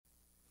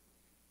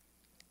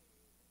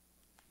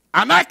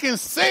And I can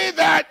say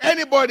that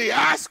anybody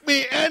ask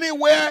me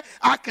anywhere,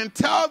 I can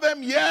tell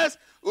them yes.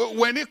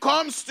 When it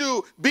comes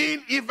to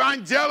being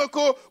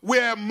evangelical,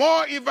 we're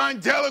more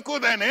evangelical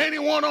than any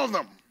one of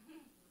them.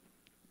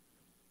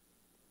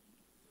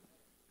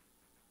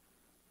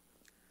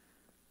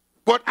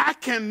 But I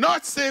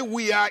cannot say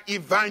we are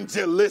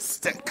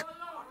evangelistic.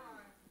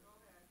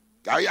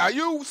 Are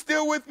you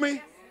still with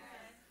me?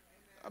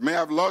 I may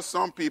have lost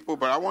some people,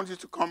 but I want you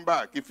to come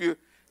back.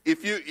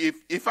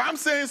 If I'm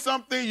saying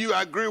something you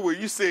agree with,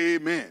 you say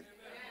amen.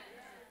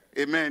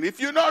 Amen. If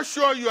you're not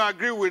sure you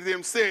agree with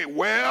him, say,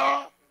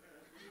 well.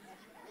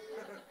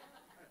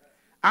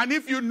 And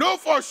if you know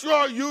for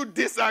sure you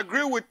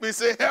disagree with me,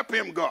 say, help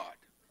him, God.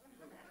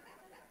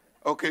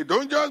 Okay,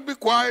 don't just be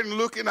quiet and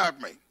looking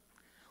at me.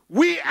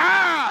 We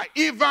are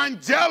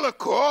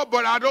evangelical,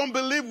 but I don't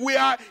believe we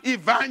are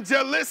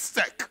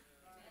evangelistic.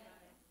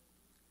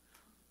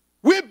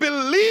 We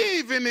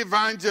believe in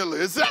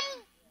evangelism,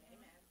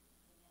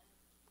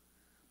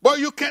 but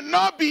you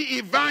cannot be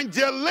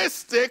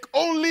evangelistic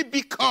only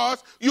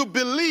because you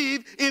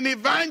believe in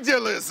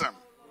evangelism.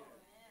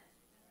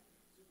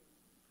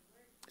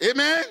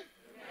 Amen?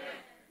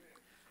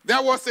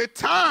 There was a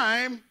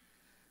time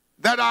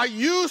that I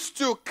used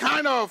to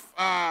kind of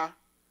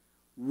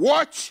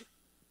watch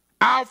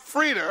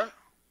Alfreda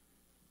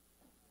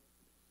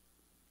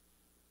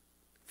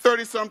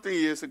 30-something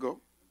years ago.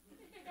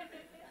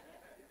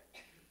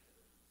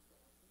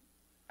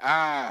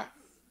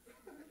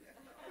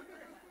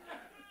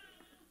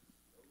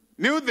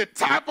 Knew the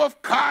type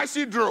of car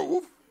she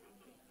drove.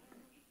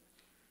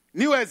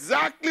 Knew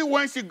exactly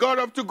when she got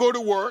up to go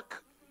to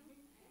work.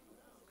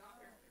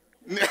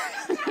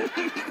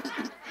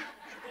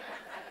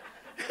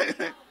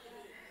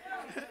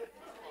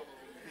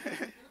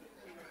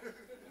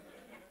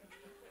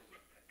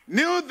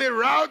 Knew the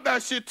route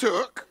that she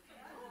took.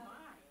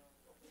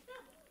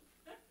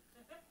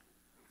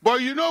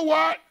 But you know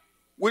what?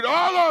 With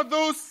all of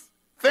those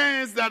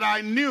things that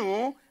I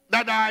knew,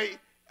 that I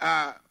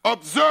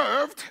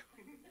observed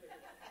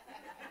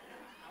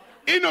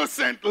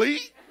innocently,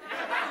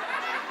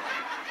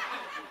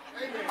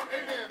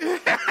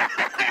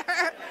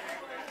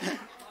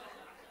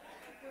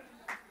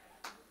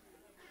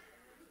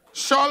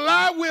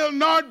 Shola will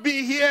not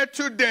be here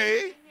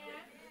today.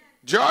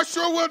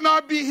 Joshua will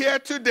not be here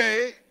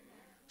today.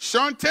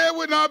 Shante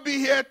will not be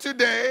here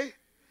today.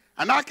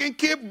 And I can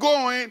keep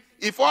going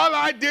if all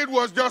I did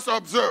was just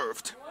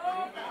observed.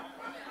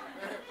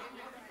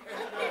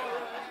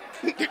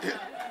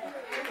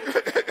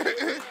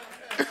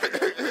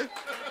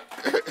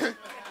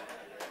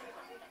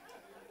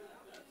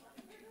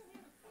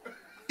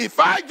 If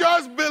I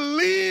just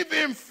believe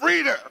in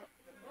freedom,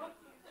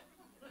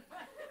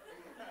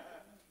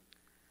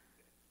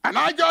 and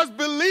I just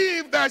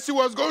believed that she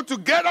was going to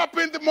get up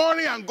in the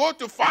morning and go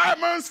to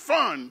Fireman's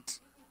Fund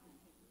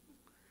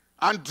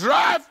and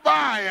drive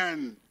by,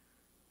 and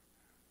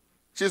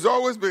she's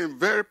always been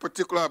very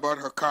particular about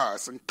her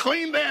cars and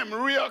clean them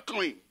real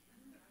clean.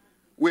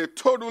 We're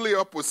totally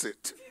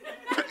opposite.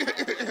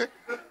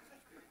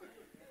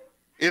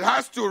 It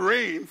has to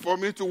rain for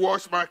me to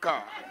wash my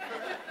car.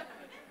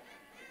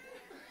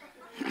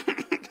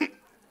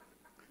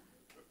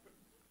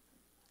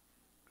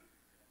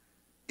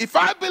 If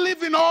I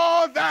believe in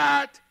all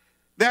that,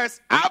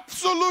 there's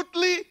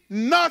absolutely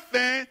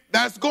nothing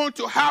that's going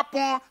to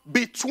happen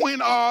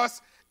between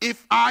us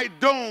if I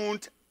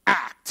don't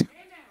act.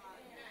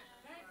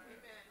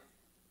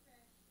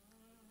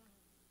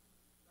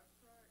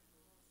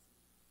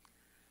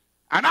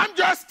 And I'm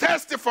just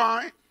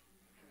testifying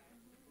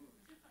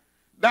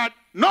that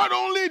not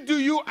only do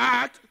you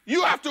act,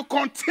 you have to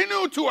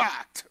continue to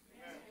act.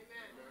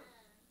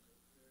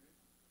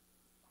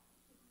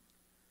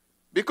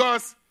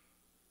 Because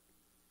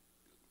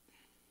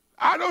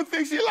I don't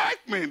think she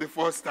liked me the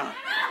first time.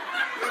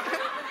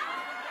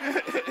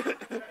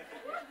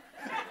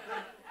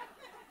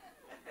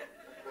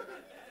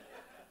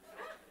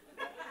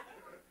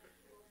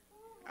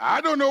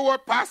 I don't know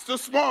what Pastor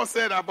Small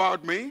said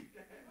about me.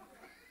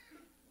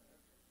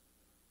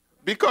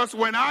 Because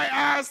when I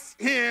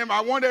asked him,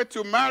 I wanted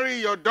to marry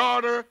your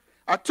daughter,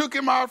 I took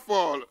him out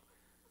for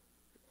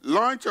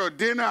lunch or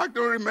dinner. I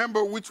don't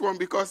remember which one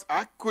because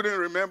I couldn't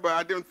remember.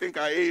 I didn't think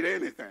I ate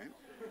anything.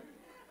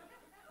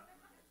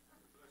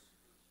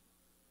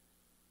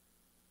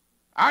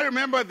 I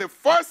remember the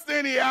first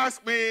thing he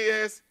asked me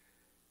is,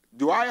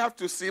 do I have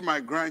to see my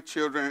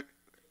grandchildren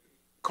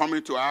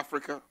coming to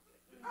Africa?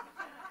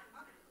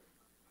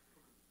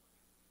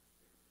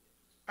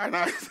 And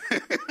I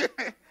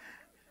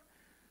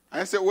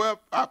said, well,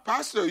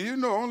 Pastor, you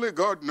know, only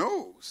God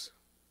knows.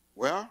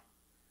 Well,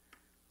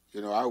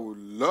 you know, I would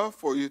love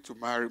for you to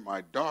marry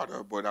my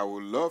daughter, but I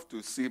would love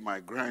to see my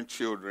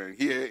grandchildren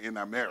here in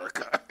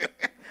America.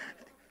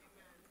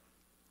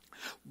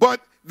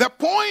 But the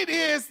point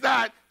is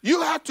that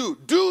you have to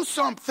do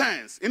some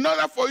things in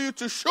order for you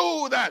to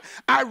show that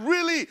I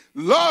really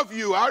love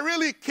you. I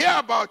really care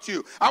about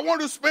you. I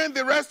want to spend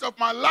the rest of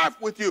my life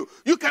with you.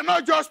 You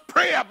cannot just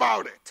pray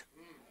about it.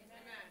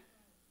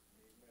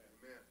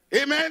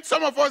 Amen.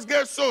 Some of us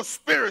get so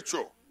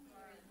spiritual.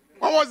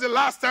 When was the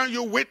last time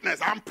you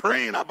witnessed? I'm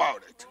praying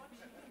about it.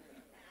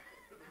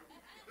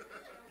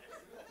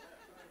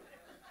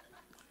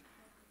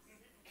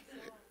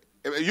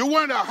 If you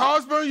want a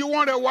husband, you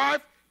want a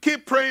wife,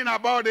 keep praying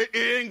about it.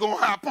 It ain't going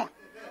to happen.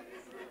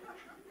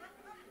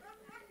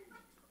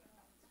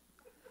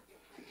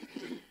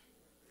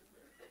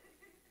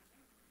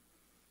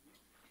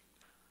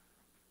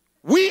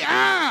 We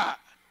are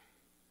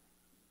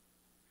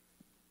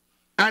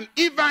an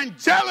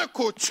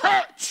evangelical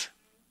church,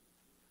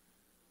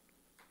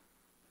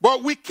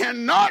 but we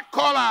cannot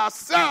call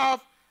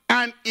ourselves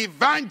an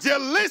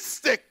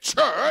evangelistic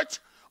church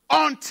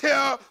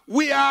until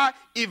we are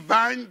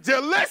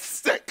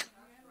evangelistic.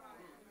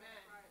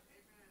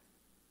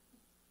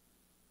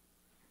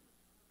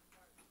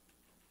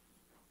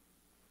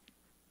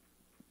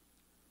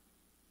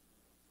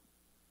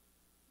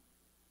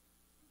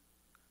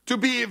 To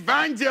be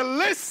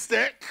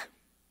evangelistic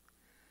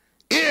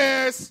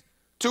is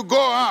to go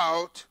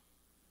out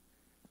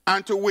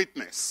and to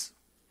witness.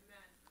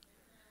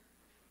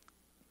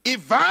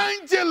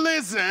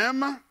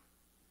 Evangelism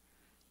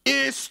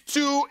is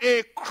to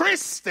a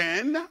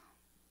Christian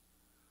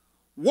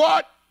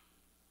what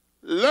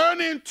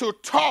learning to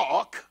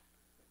talk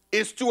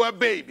is to a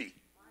baby.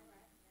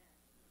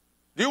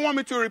 Do you want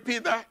me to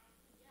repeat that?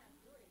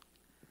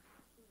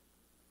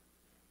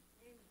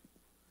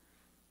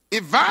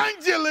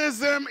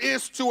 Evangelism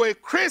is to a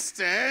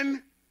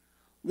Christian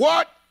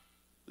what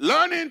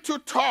learning to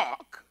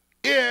talk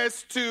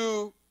is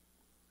to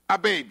a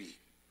baby.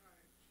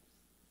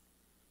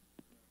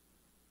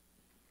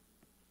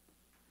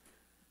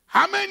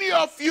 How many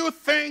of you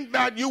think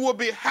that you will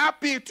be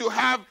happy to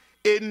have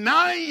a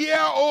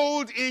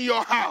 9-year-old in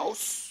your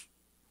house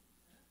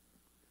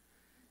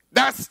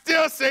that's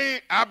still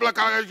saying,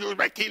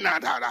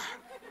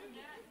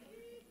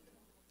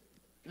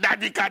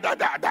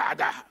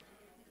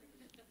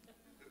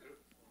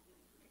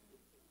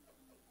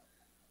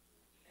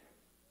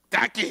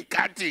 Kati,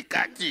 kati,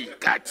 kati,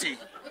 kati.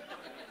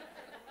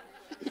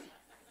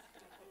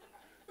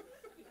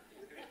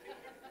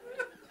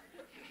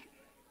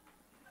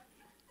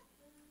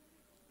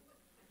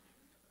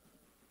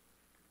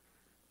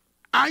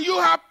 And you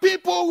have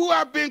people who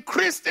have been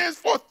Christians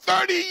for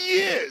 30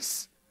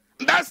 years.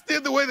 That's still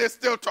the way they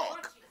still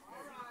talk.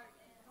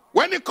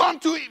 When it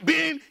comes to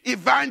being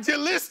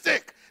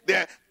evangelistic,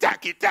 they're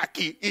taki,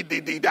 taki,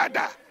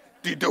 di-di-di-da-da,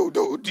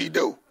 di-do-do,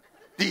 di-do,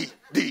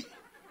 di-di.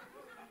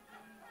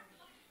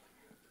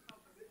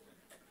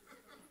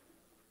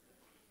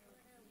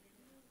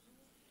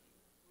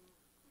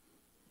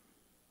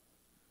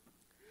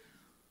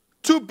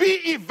 To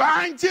be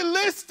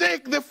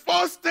evangelistic, the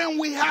first thing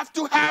we have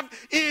to have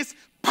is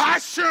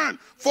passion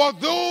for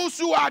those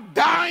who are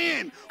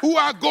dying, who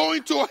are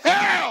going to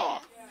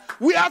hell.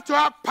 We have to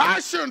have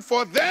passion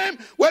for them,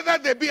 whether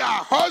they be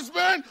our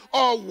husband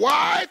or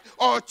wife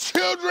or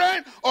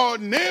children or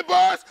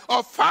neighbors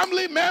or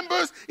family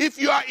members. If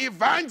you are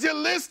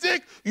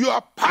evangelistic, you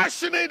are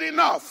passionate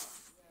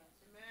enough.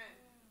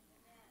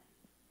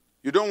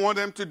 You don't want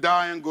them to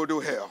die and go to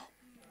hell.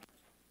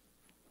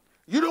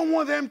 You don't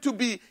want them to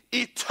be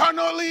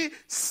eternally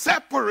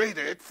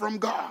separated from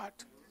God.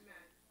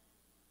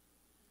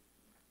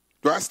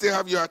 Do I still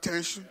have your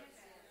attention?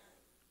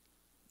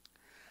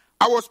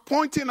 I was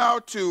pointing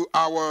out to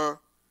our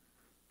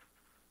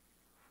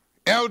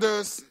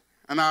elders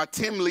and our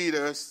team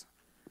leaders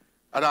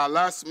at our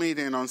last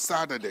meeting on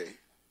Saturday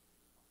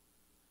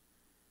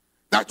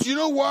that you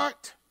know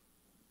what?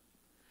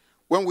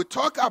 When we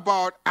talk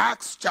about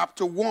Acts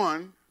chapter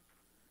 1,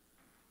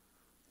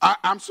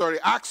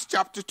 Acts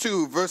chapter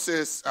 2,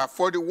 verses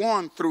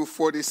 41 through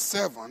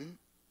 47.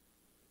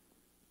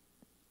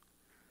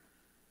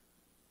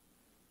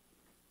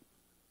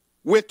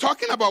 We're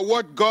talking about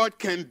what God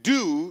can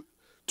do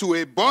to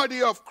a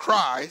body of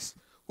Christ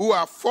who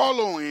are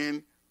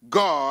following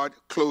God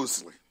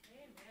closely.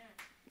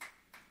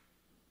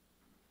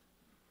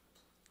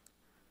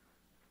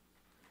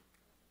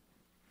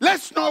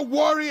 Let's not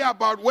worry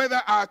about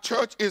whether our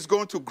church is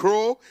going to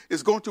grow,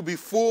 is going to be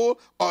full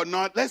or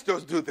not. Let's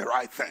just do the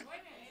right thing.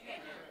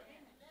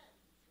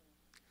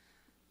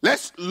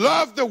 Let's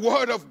love the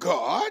Word of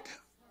God.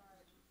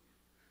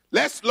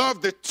 Let's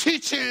love the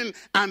teaching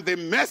and the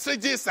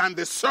messages and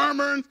the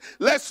sermons.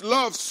 Let's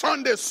love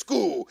Sunday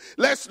school.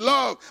 Let's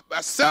love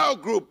a cell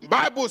group,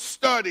 Bible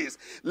studies.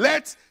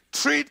 Let's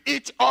treat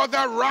each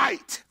other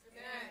right.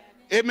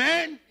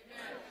 Amen? Amen?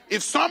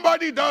 If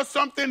somebody does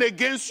something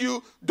against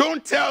you,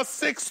 don't tell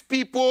 6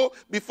 people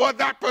before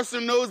that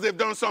person knows they've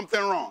done something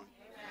wrong.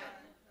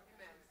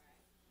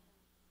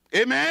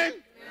 Amen?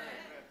 Amen?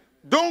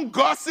 Don't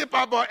gossip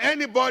about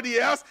anybody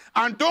else,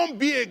 and don't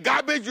be a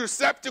garbage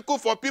receptacle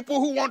for people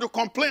who want to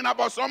complain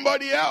about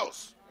somebody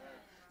else.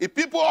 If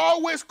people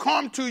always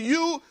come to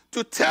you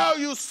to tell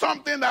you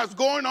something that's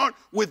going on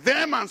with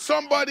them and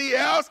somebody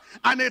else,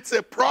 and it's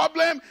a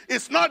problem,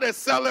 it's not a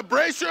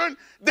celebration,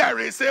 there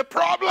is a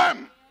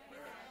problem.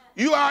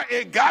 You are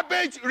a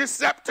garbage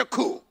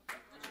receptacle.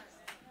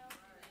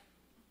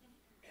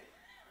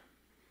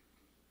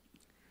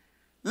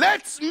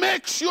 let's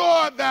make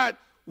sure that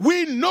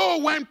we know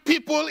when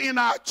people in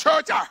our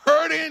church are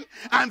hurting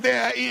and they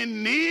are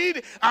in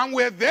need, and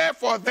we're there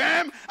for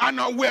them,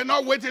 and we're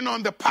not waiting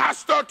on the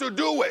pastor to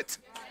do it.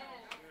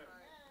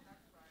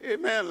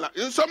 Amen.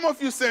 Some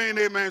of you saying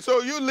amen,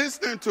 so you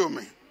listening to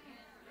me.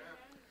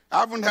 I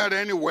haven't had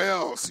any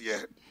wells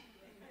yet.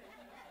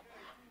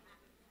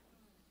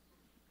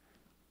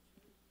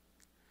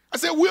 I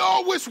said, we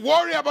always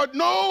worry about,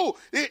 no,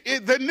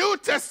 the New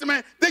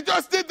Testament, they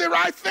just did the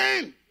right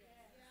thing.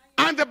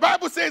 And the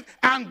Bible says,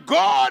 and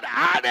God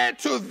added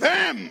to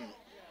them.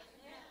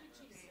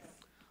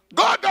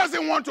 God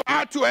doesn't want to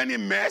add to any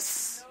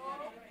mess.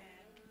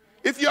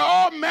 If you're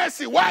all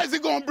messy, why is he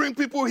going to bring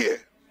people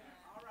here?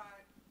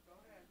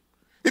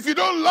 If you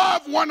don't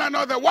love one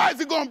another, why is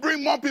he going to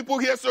bring more people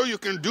here so you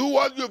can do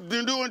what you've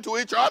been doing to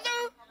each other?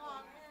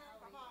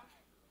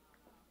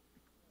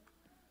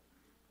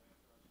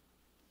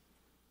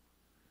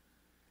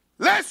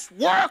 Let's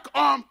work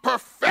on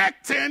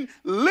perfecting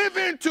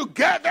living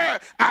together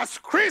as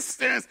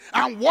Christians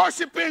and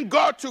worshiping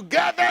God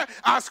together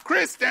as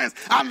Christians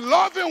and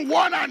loving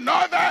one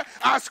another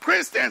as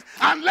Christians,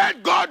 and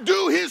let God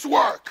do his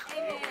work.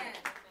 Amen.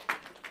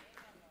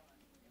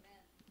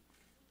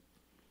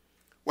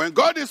 When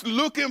God is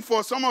looking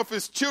for some of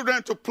his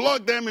children to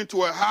plug them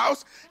into a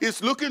house,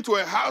 he's looking to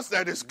a house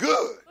that is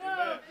good.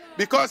 Amen.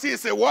 Because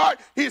he's a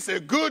what? He's a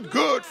good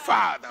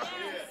father.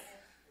 Yes.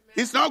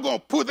 He's not going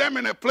to put them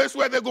in a place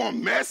where they're going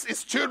to mess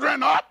his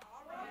children up.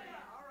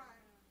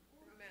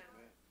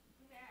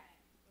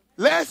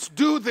 Let's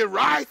do the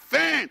right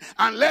thing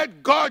and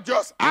let God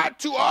just add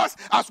to us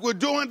as we're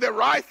doing the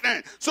right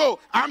thing. So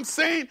I'm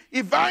saying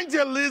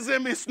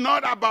evangelism is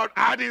not about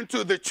adding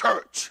to the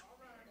church.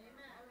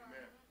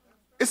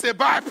 It's a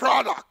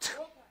byproduct.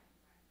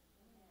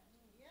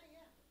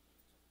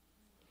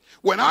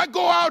 When I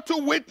go out to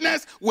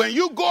witness, when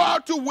you go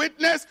out to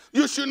witness,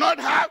 you should not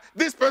have,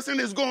 this person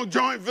is going to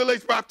join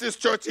Village Baptist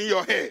Church in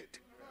your head.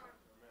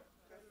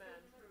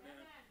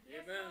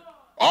 Amen.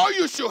 All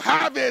you should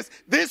have is,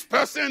 this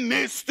person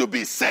needs to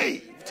be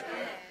saved.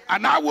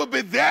 And I will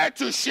be there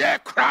to share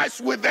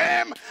Christ with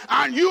them,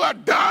 and you are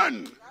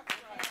done.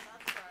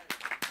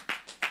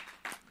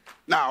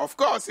 Now, of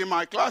course, in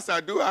my class,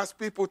 I do ask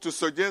people to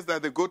suggest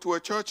that they go to a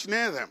church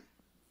near them,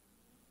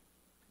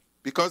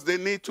 because they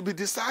need to be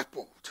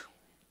discipled.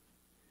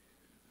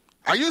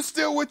 Are you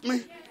still with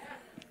me?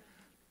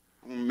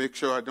 I'm going to make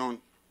sure I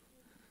don't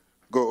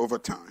go over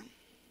time.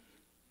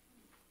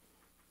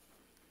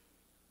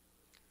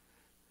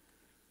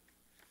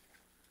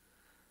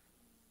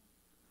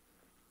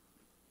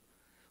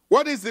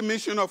 What is the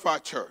mission of our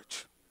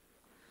church?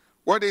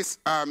 What is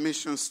our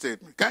mission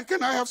statement?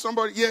 Can I have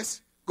somebody?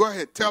 Yes, go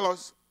ahead. Tell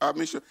us our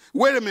mission.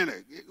 Wait a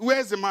minute.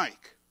 Where's the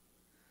mic?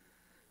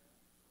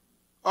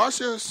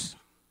 Ushers.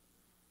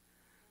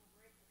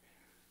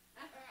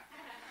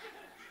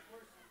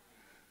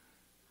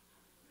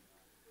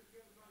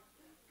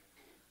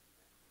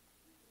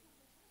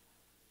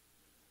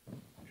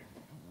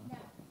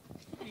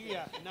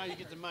 Yeah, now you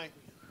get the mic.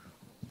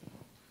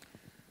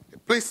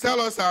 Please tell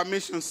us our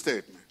mission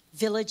statement.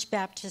 Village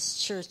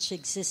Baptist Church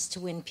exists to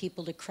win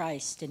people to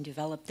Christ and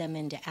develop them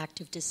into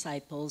active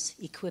disciples,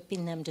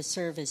 equipping them to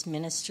serve as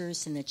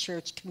ministers in the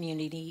church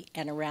community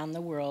and around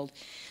the world,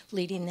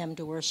 leading them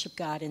to worship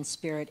God in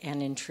spirit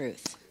and in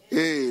truth.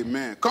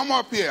 Amen. Come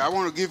up here. I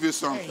want to give you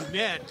something.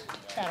 Amen.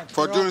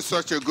 For doing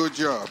such a good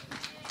job.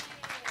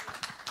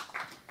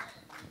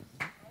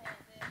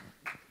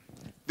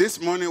 This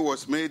money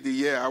was made the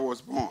year I was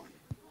born.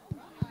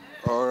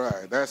 All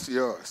right, that's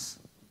yours.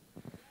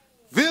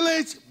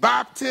 Village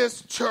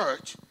Baptist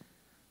Church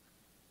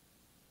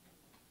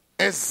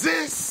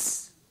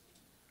exists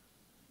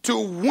to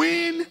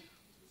win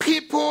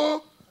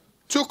people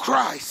to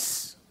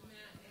Christ.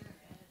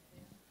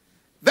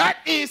 That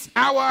is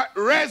our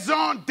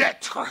raison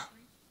d'etre.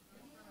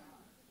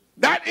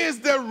 That is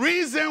the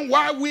reason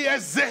why we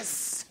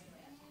exist.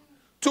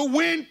 To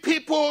win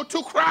people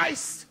to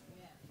Christ.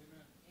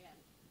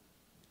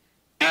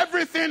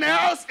 Everything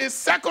else is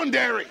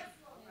secondary.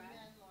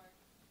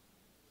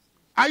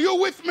 Are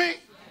you with me?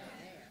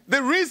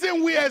 The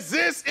reason we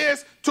exist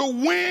is to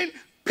win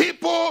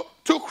people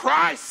to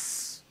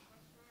Christ.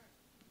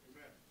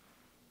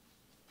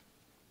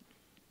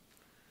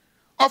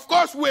 Of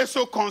course, we're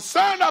so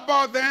concerned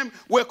about them.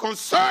 We're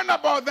concerned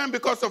about them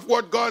because of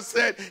what God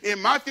said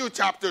in Matthew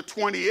chapter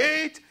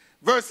 28,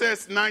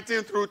 verses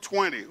 19 through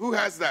 20. Who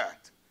has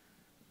that?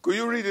 Could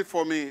you read it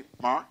for me,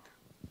 Mark?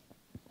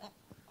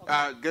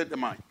 Get the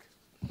mic.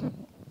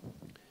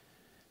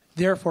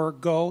 Therefore,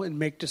 go and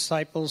make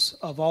disciples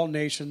of all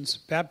nations,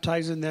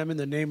 baptizing them in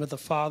the name of the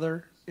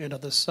Father, and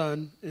of the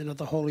Son, and of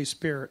the Holy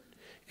Spirit,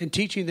 and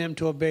teaching them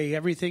to obey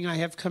everything I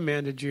have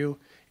commanded you,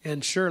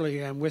 and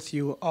surely I am with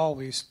you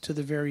always to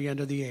the very end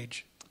of the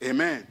age.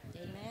 Amen.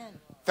 Amen.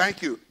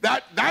 Thank you.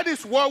 That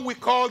is what we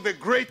call the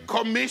Great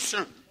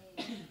Commission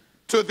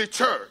to the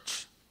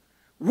church.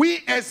 We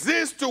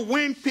exist to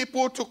win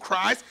people to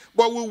Christ,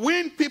 but we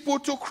win people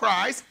to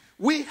Christ.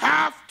 We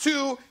have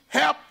to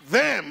help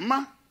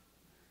them.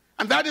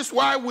 And that is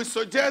why we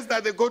suggest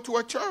that they go to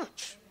a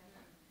church.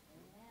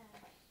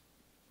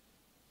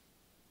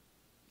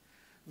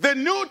 The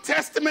New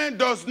Testament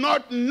does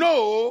not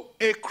know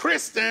a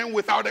Christian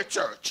without a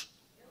church.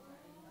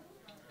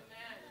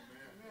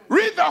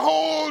 Read the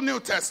whole New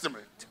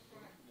Testament.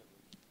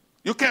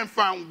 You can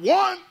find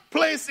one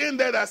place in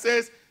there that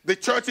says, the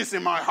church is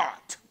in my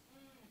heart.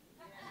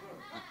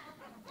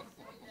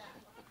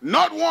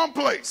 Not one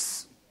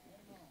place.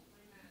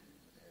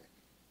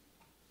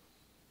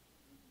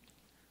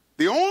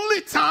 The only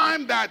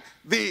time that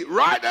the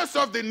writers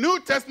of the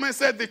New Testament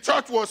said the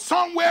church was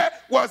somewhere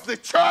was the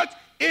church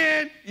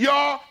in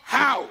your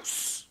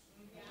house.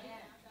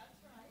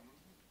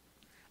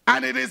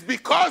 And it is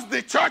because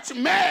the church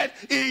met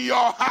in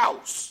your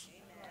house.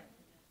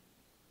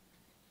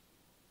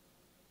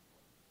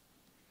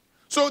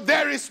 So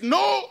there is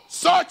no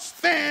such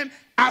thing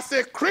as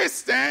a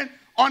Christian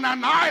on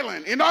an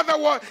island. In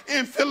other words,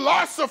 in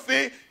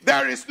philosophy,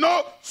 there is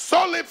no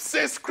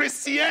solipsist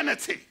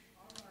Christianity.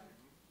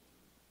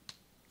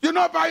 You're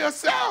not by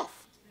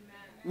yourself.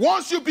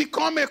 Once you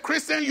become a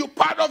Christian, you're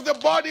part of the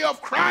body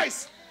of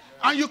Christ.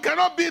 And you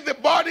cannot be the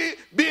body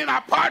being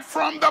apart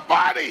from the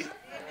body.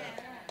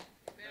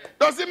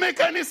 Does it make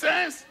any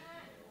sense?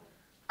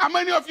 How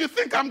many of you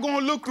think I'm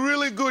going to look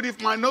really good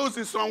if my nose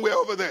is somewhere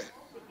over there?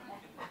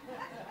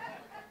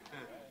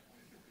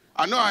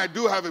 I know I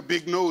do have a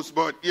big nose,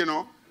 but,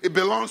 it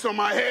belongs on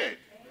my head.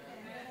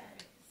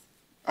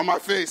 On my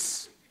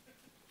face.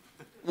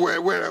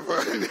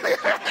 Wherever.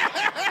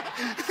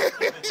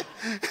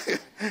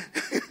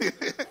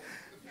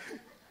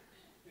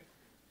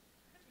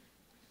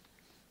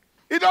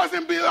 It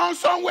doesn't belong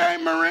somewhere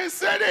in Marine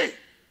City.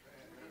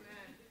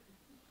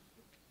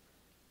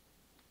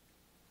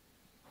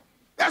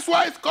 That's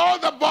why it's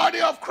called the body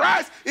of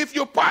Christ. If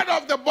you're part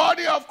of the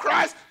body of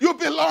Christ, you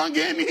belong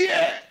in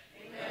here.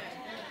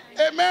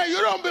 Amen. Amen. You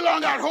don't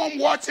belong at home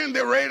watching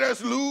the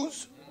Raiders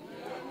lose.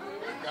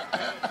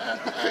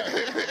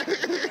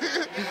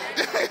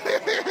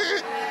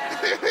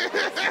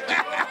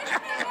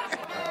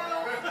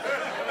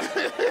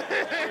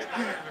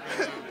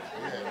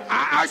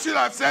 I should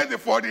have said the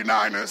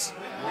 49ers.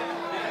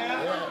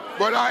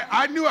 But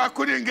I knew I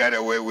couldn't get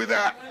away with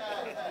that.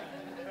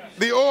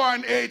 The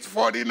 0-8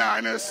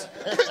 49ers.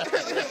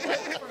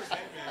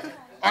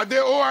 Are they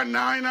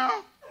 0-9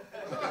 now?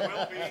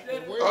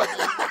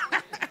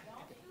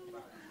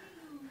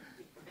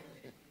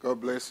 God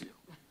bless you.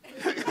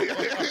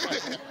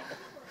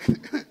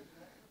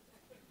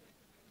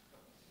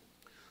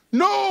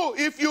 No,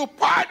 if you're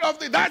part of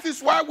that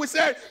is why we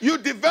said you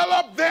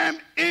develop them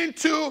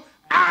into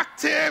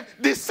active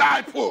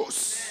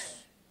disciples.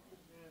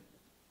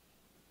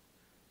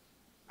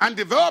 And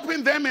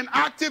developing them in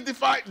active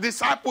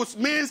disciples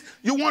means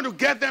you want to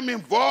get them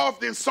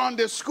involved in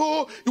Sunday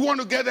school. You want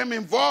to get them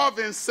involved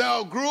in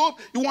cell group.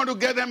 You want to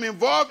get them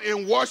involved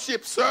in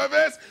worship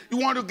service. You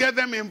want to get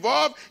them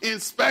involved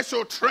in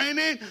special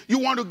training. You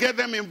want to get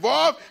them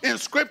involved in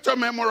scripture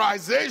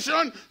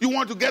memorization. You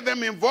want to get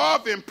them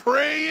involved in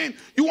praying.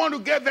 You want to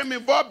get them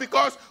involved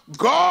because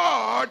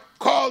God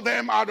called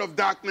them out of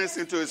darkness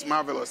into his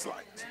marvelous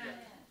light.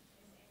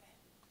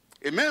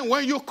 Amen.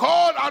 When you're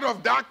called out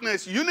of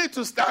darkness, you need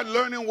to start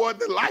learning what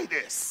the light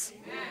is.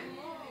 Amen.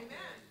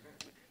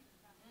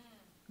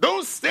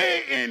 Don't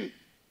stay in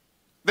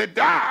the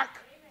dark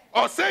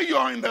or say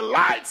you're in the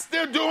light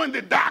still doing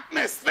the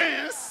darkness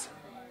things.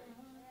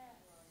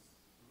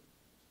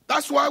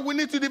 That's why we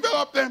need to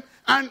develop them.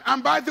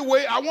 And by the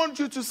way, I want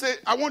you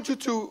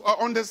to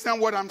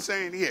understand what I'm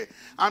saying here.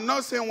 I'm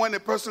not saying when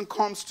a person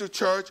comes to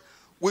church,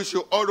 we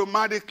should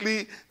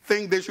automatically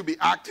think they should be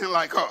acting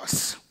like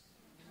us.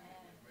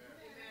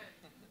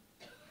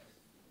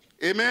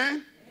 Amen?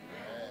 Amen?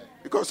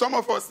 Because some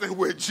of us think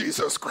we're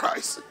Jesus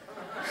Christ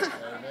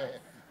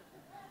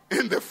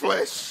in the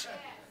flesh.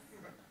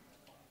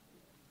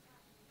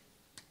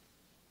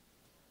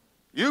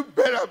 You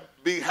better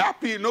be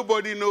happy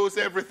nobody knows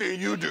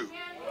everything you do.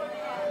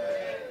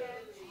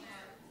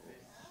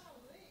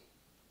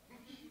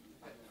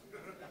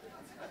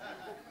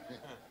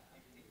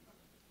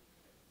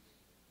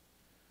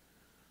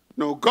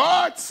 No,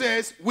 God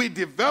says we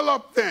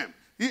develop them.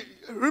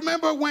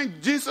 Remember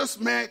when Jesus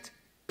met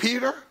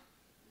Peter?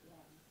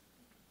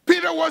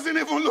 Peter wasn't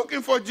even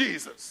looking for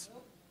Jesus.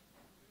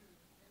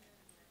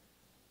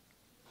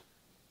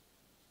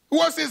 It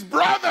was his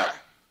brother,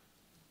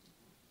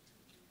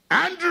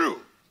 Andrew,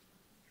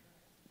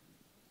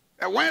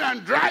 that went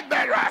and dragged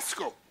that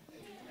rascal.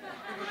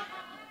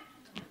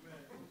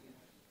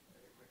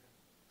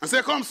 And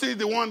said, come see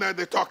the one that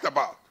they talked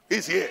about.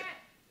 He's here.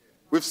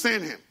 We've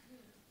seen him.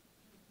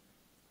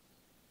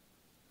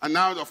 And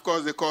now, of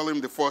course, they call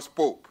him the first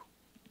pope.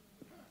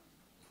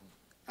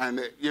 And,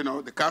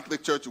 the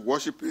Catholic Church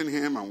worshiping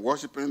him and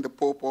worshiping the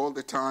Pope all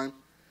the time.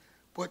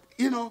 But,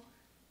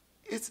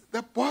 it's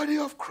the body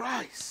of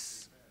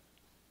Christ.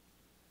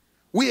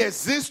 We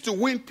exist to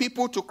win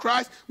people to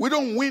Christ. We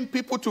don't win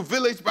people to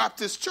Village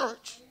Baptist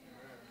Church.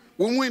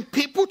 We win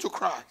people to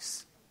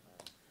Christ.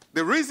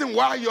 The reason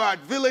why you're at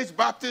Village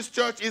Baptist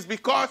Church is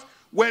because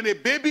when a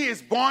baby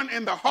is born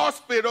in the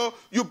hospital,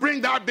 you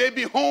bring that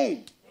baby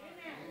home.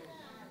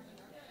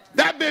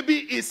 That baby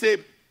is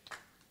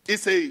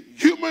a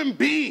human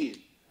being.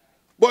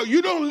 But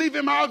you don't leave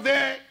him out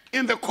there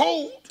in the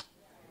cold.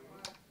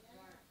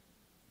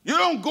 You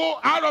don't go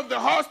out of the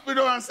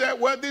hospital and say,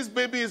 well, this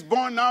baby is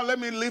born now, let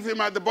me leave him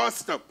at the bus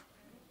stop.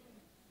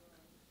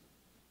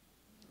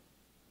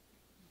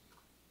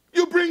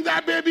 You bring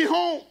that baby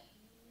home.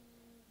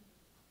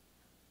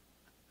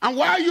 And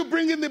why are you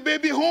bringing the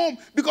baby home?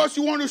 Because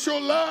you want to show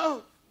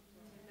love.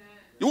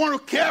 You want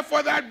to care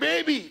for that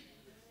baby.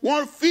 You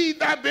want to feed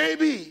that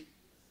baby.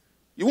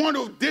 You want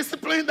to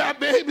discipline that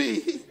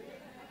baby.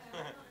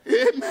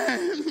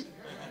 Amen.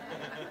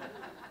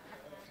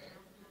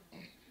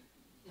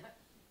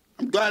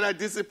 I'm glad I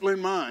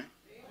disciplined mine.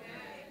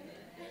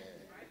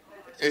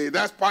 Hey,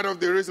 that's part of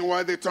the reason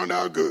why they turned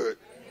out good.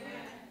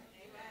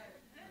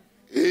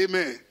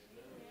 Amen.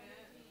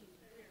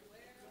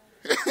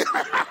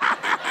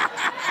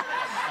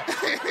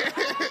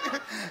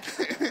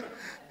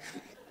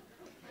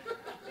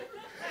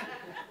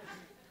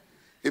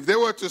 If they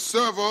were to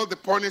serve all the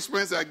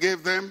punishments I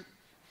gave them,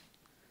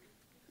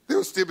 they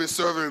will still be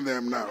serving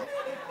them now.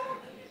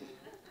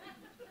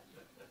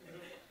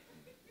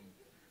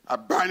 I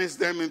banish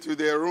them into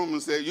their room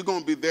and say, you're going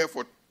to be there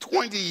for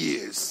 20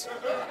 years.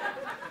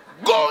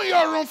 Go in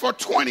your room for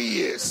 20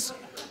 years.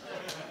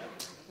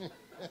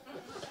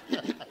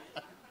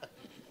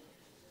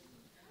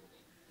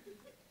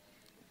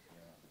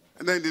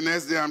 And then the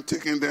next day I'm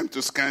taking them to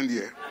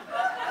Scandia.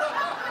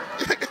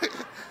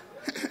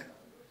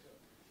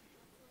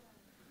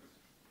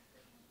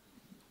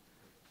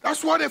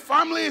 That's what a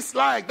family is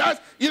like. That's,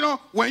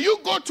 when you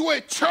go to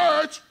a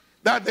church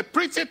that the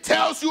preacher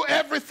tells you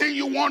everything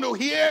you want to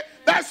hear,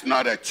 that's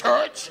not a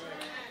church.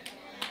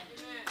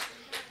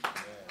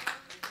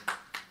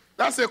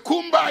 That's a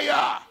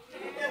kumbaya.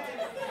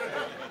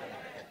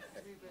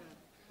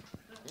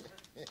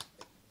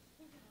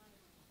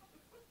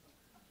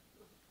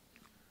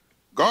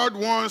 God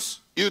wants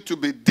you to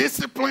be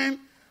disciplined.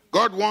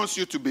 God wants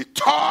you to be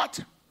taught.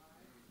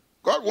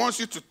 God wants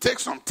you to take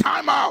some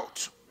time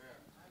out.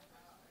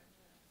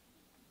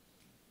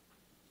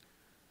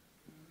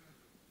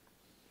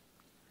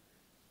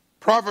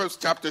 Proverbs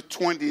chapter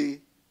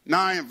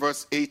 29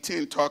 verse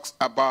 18 talks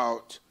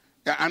about,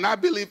 and I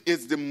believe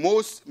it's the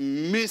most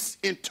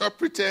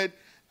misinterpreted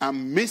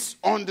and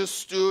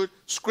misunderstood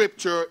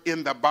scripture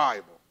in the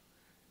Bible.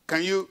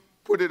 Can you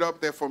put it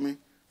up there for me?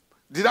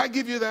 Did I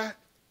give you that?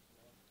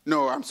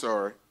 No, I'm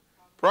sorry.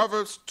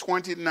 Proverbs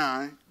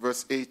 29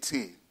 verse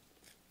 18.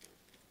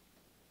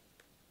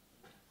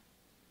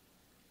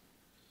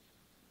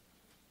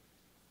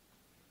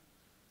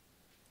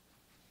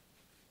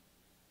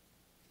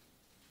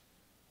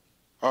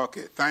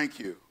 Okay, thank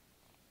you.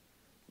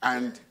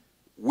 And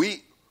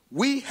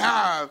we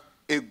have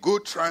a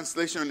good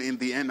translation in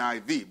the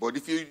NIV, but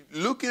if you're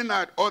looking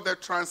at other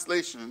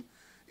translation,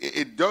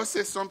 it does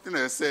say something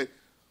that says,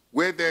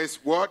 where there's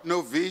what? No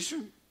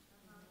vision?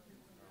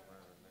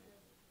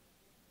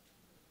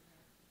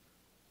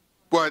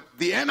 But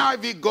the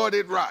NIV got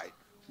it right.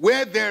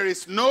 Where there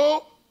is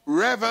no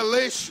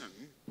revelation,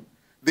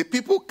 the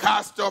people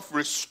cast off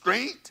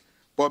restraint,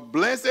 but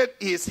blessed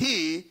is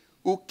he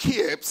who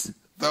keeps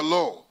the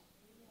law.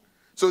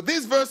 So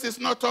this verse is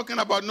not talking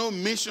about no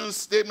mission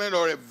statement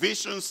or a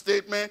vision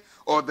statement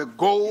or the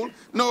goal.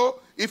 No,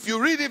 if you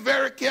read it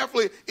very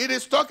carefully, it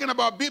is talking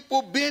about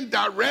people being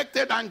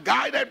directed and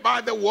guided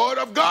by the word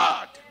of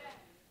God.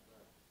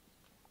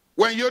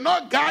 When you're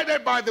not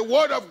guided by the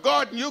word of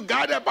God and you're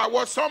guided by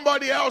what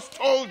somebody else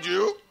told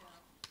you,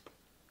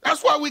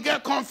 that's why we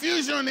get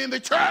confusion in the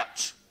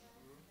church.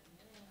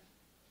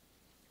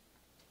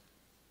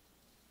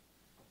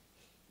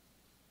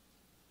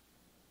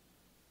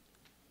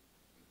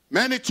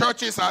 Many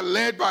churches are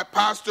led by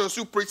pastors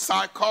who preach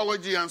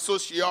psychology and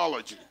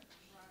sociology.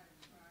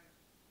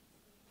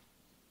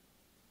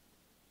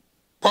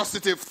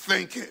 Positive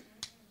thinking.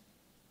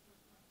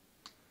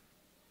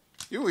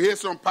 You hear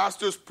some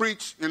pastors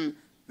preach and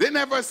they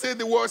never say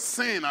the word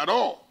sin at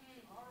all.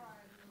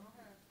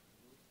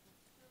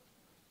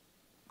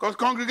 Because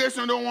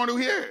congregation don't want to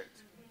hear it.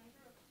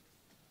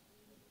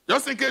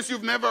 Just in case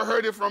you've never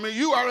heard it from me,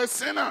 you are a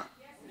sinner.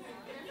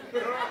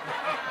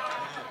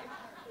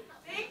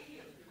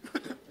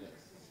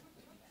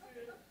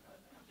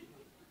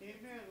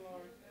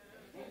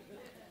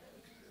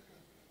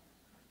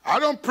 I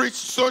don't preach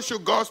social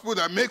gospel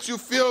that makes you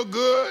feel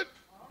good.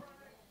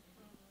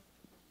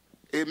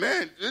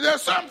 Amen.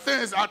 There's some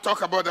things I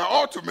talk about that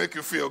ought to make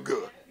you feel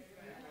good.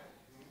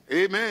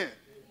 Amen.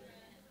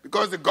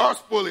 Because the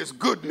gospel is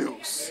good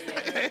news.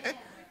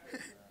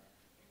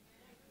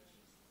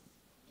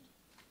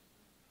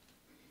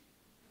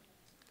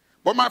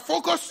 But my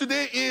focus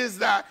today is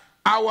that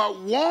our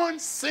one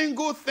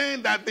single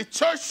thing that the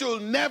church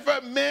should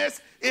never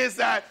miss is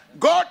that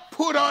God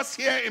put us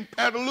here in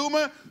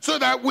Petaluma so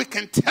that we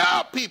can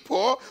tell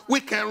people, we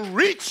can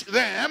reach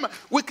them,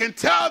 we can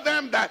tell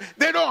them that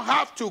they don't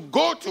have to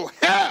go to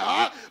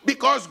hell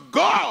because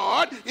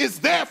God is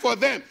there for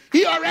them.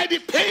 He already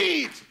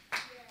paid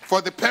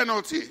for the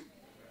penalty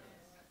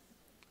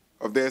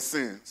of their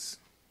sins.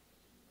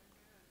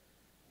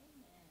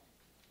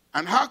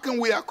 And how can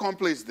we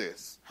accomplish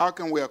this? How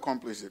can we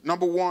accomplish it?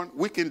 Number one,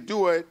 we can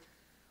do it.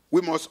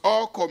 We must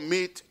all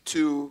commit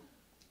to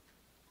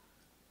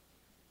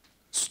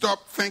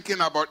stop thinking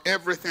about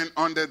everything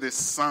under the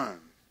sun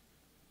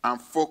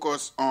and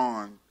focus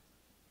on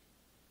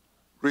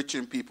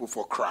reaching people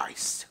for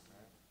Christ.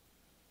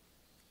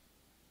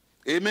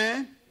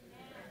 Amen?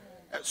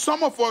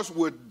 Some of us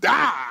would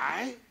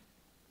die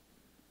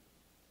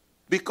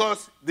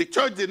because the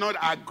church did not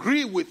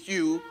agree with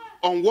you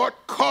on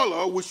what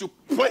color we should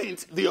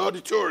paint the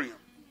auditorium.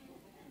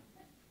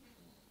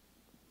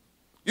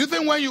 You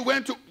think when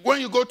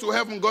you go to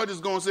heaven, God is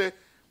going to say,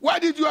 why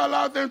did you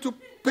allow them to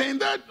paint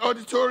that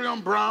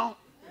auditorium brown?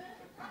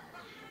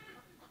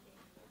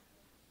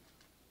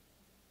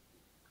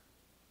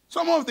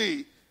 Some of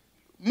the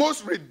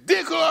most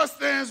ridiculous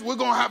things we're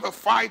going to have a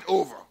fight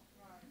over.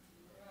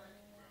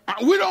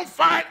 And we don't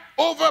fight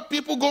over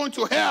people going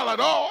to hell at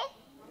all.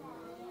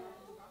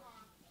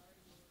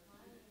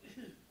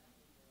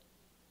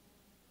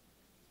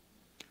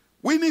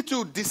 We need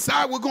to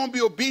decide we're going to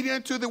be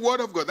obedient to the word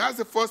of God. That's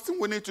the first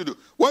thing we need to do.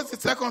 What's the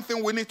second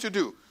thing we need to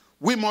do?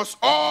 We must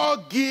all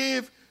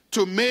give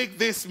to make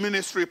this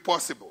ministry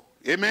possible.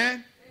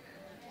 Amen?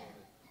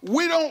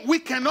 We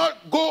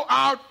cannot go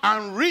out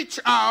and reach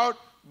out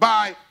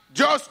by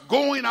just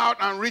going out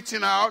and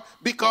reaching out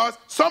because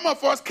some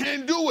of us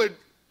can't do it.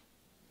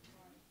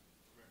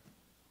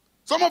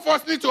 Some of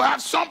us need to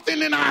have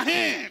something in our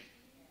hand.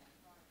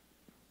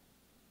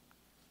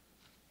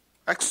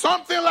 Like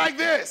something like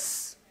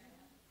this.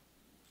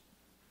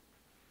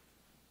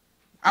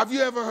 Have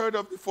you ever heard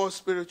of the 4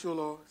 spiritual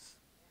laws?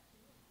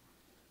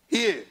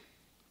 Here.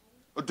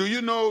 Do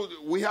you know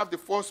we have the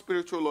 4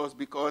 spiritual laws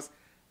because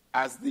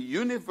as the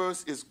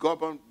universe is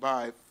governed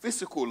by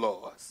physical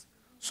laws,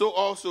 so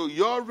also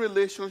your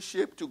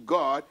relationship to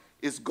God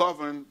is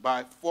governed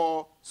by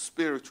 4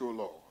 spiritual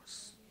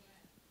laws.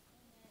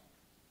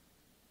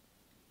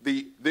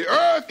 The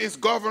earth is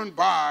governed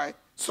by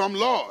some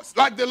laws,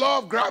 like the law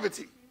of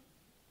gravity.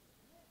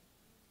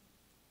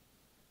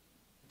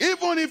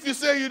 Even if you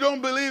say you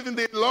don't believe in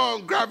the law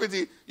of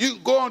gravity, you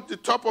go on the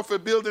top of a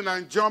building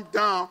and jump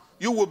down,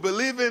 you will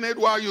believe in it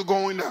while you're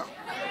going down.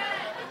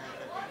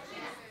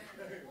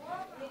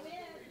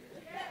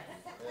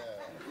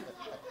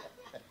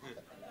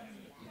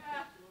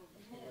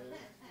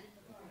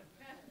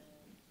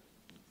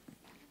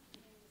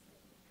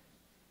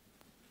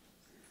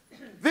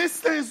 These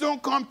things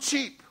don't come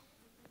cheap.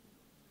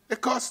 They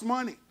cost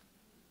money.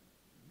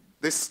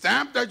 The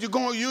stamp that you're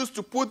going to use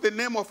to put the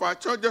name of our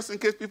church, just in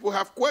case people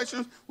have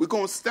questions, we're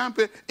going to stamp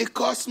it. It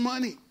costs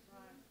money.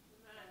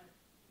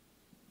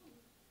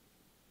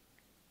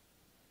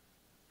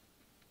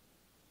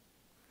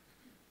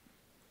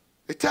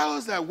 It tells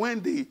us that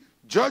when the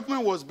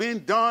judgment was being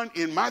done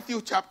in Matthew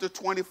chapter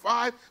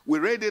 25, we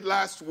read it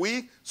last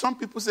week, some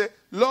people say,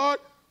 Lord,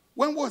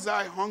 when was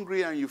I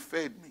hungry and you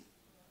fed me?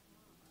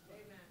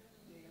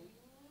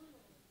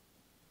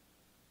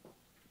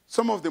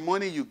 Some of the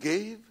money you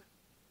gave,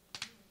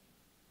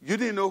 you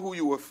didn't know who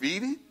you were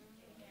feeding?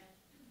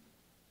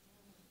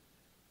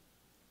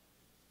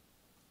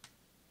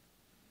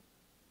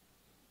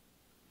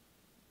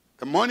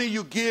 The money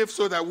you give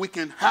so that we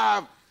can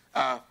have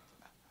a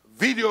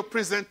video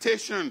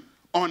presentation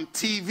on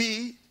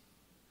TV,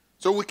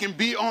 so we can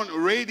be on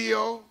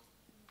radio,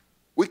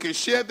 we can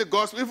share the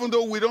gospel, even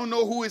though we don't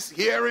know who is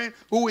hearing,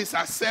 who is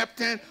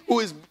accepting, who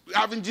is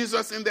having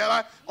Jesus in their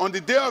life. On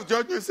the day of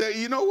judgment, say,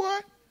 you know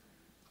what?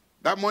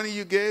 That money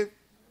you gave,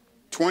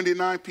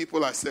 29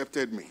 people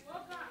accepted me.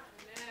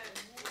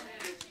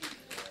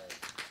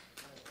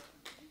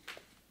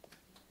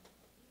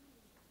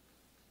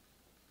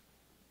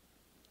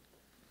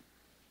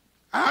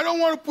 I don't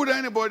want to put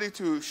anybody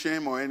to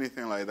shame or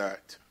anything like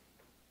that.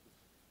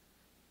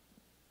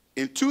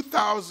 In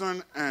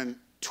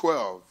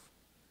 2012,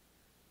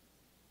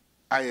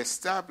 I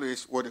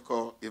established what they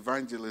call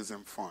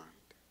Evangelism Fund.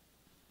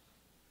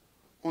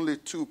 Only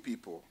 2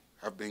 people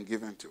have been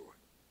given to it.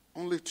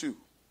 Only 2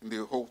 in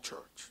the whole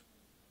church.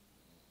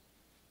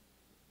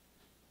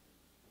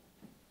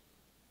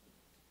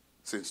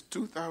 Since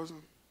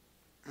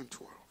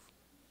 2012.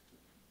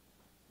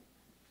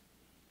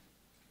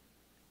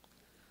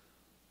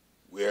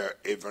 We're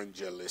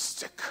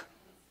evangelistic.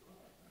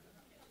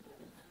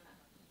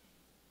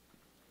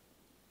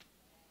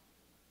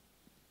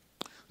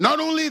 Not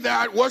only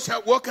that,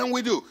 what can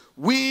we do?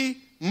 We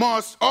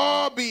must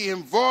all be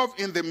involved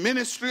in the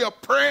ministry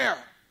of prayer.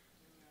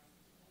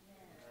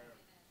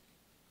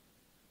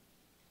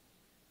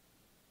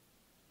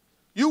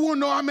 You will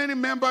know how many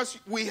members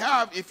we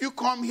have if you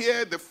come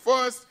here the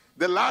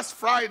last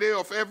Friday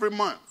of every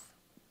month.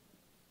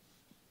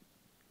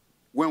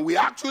 when we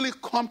actually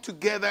come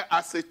together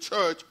as a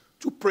church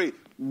to pray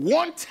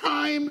one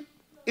time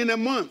in a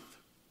month.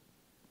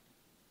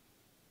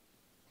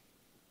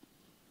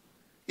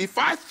 If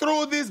I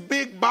throw this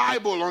big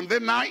Bible on the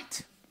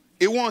night,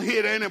 it won't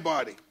hit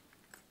anybody.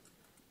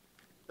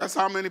 That's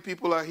how many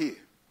people are here.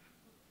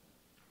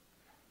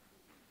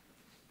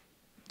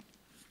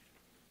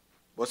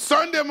 But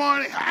Sunday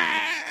morning,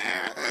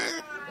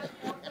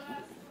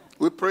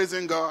 we're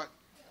praising God.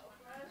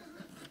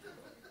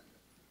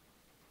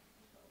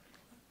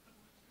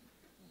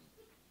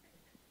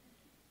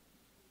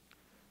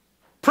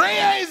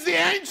 Prayer is the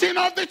engine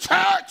of the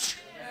church.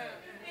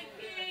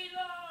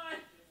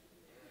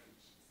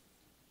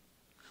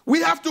 We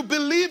have to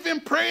believe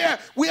in prayer.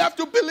 We have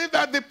to believe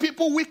that the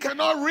people we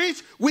cannot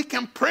reach, we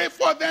can pray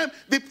for them.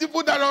 The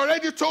people that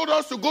already told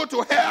us to go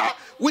to hell,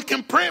 we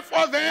can pray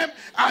for them,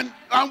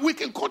 and we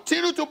can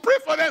continue to pray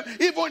for them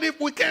even if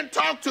we can't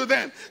talk to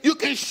them. You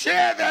can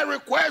share their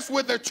requests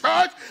with the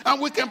church,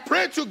 and we can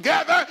pray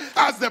together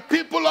as the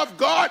people of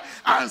God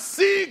and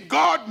see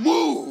God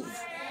move.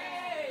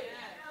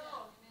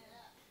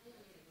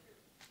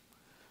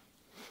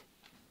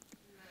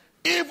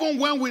 Even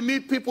when we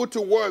need people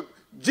to work,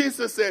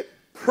 Jesus said,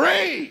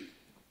 pray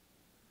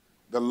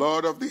the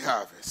Lord of the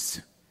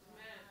harvest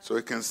so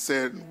he can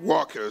send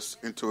workers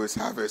into his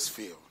harvest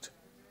field.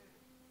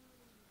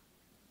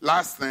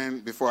 Last thing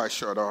before I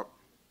shut up,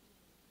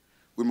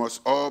 we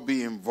must all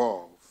be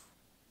involved.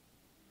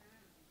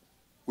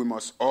 We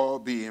must all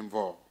be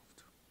involved.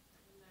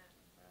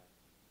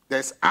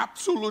 There's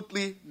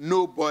absolutely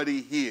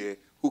nobody here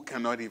who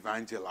cannot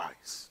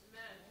evangelize.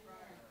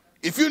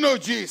 If you know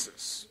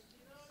Jesus,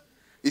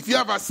 if you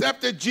have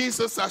accepted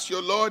Jesus as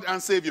your Lord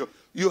and Savior,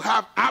 you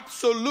have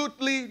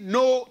absolutely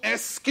no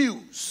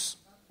excuse.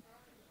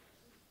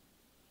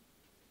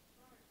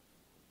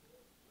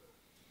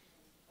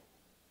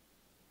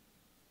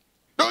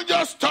 Don't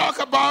just talk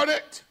about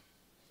it.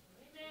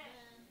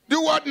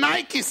 Do what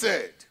Nike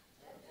said.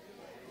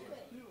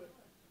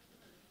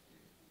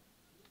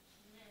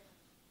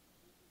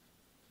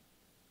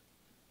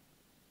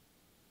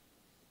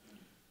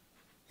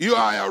 You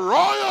are a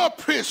royal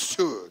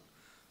priesthood.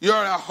 You're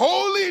a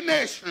holy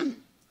nation.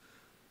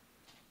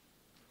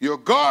 You're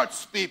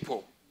God's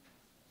people.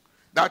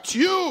 That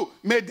you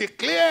may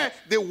declare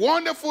the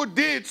wonderful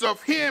deeds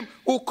of him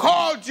who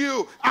called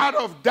you out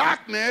of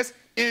darkness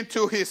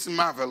into his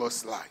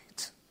marvelous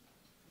light.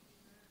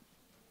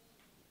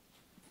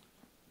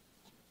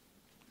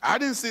 I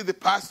didn't see the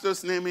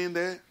pastor's name in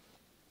there.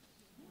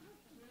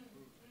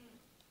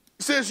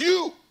 It says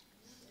you.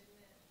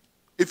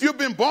 If you've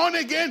been born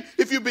again,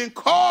 if you've been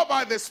called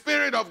by the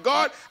Spirit of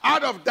God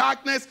out of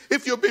darkness,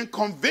 if you've been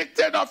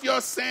convicted of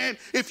your sin,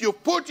 if you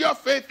put your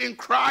faith in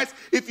Christ,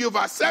 if you've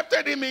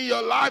accepted him in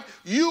your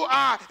life, you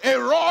are a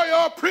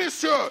royal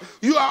priesthood.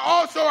 You are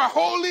also a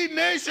holy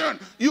nation.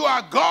 You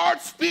are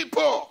God's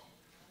people.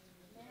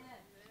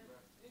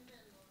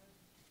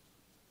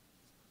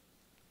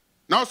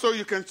 Now, so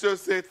you can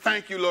just say,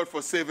 thank you, Lord,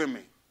 for saving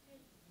me.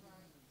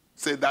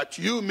 Say that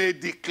you may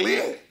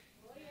declare.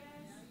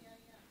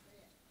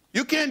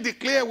 You can't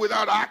declare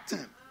without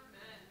acting.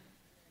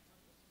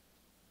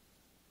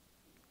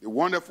 The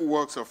wonderful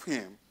works of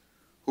him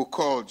who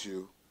called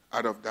you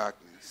out of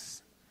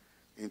darkness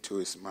into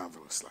his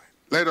marvelous light.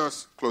 Let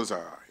us close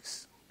our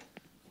eyes.